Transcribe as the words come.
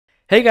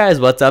Hey guys,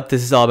 what's up?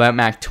 This is All About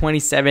Mac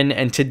 27,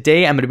 and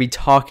today I'm going to be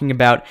talking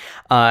about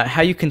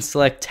how you can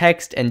select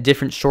text and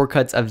different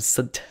shortcuts of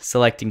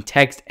selecting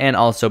text and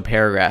also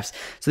paragraphs.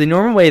 So the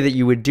normal way that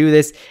you would do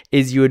this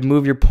is you would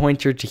move your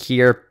pointer to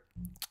here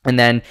and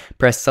then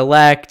press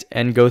select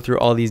and go through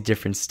all these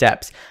different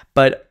steps.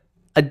 But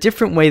a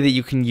different way that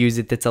you can use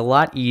it that's a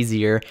lot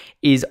easier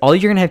is all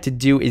you're going to have to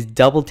do is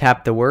double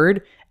tap the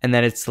word and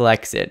then it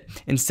selects it,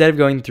 instead of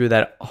going through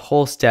that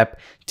whole step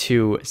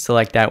to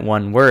select that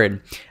one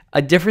word.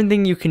 A different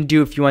thing you can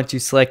do if you want to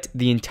select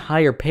the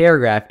entire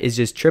paragraph is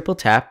just triple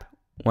tap,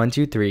 1,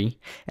 2, 3,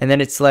 and then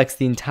it selects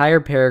the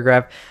entire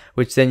paragraph,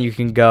 which then you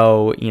can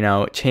go,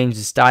 change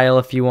the style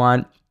if you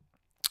want,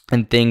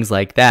 and things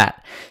like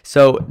that.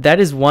 So that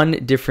is one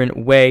different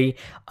way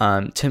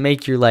to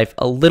make your life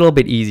a little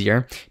bit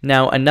easier.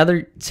 Now,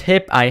 another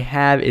tip I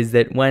have is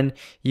that when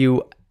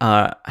you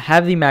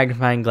have the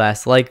magnifying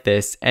glass like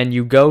this and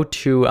you go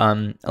to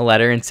a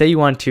letter and say you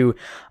want to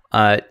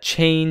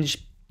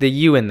change the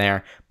U in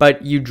there,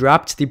 but you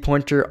dropped the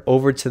pointer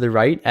over to the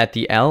right at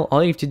the L,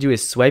 all you have to do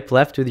is swipe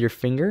left with your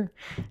finger,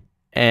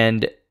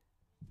 and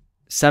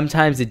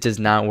sometimes it does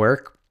not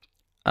work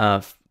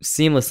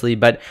seamlessly,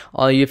 but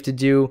all you have to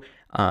do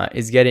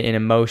is get it in a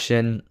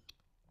motion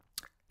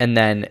and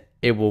then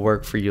it will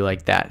work for you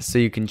like that. So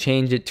you can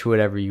change it to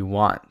whatever you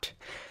want.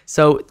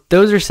 So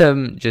those are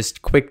some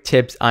just quick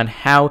tips on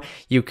how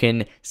you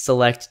can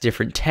select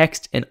different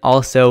text and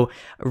also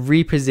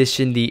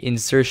reposition the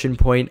insertion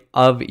point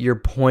of your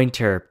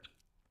pointer.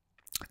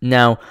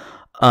 Now,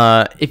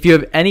 if you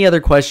have any other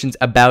questions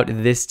about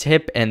this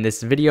tip and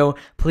this video,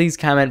 please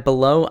comment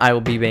below. I will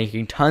be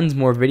making tons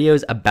more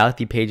videos about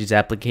the Pages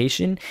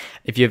application.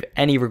 If you have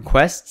any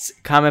requests,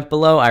 comment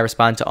below. I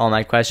respond to all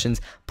my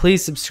questions.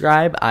 Please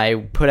subscribe.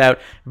 I put out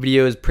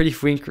videos pretty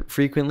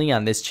frequently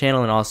on this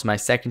channel and also my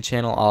second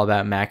channel, All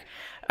About Mac.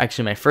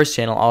 Actually, my first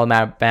channel, All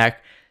About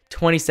Mac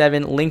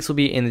 27. Links will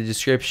be in the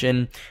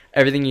description.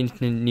 Everything you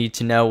need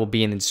to know will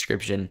be in the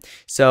description.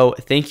 So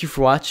thank you for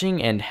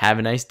watching and have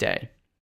a nice day.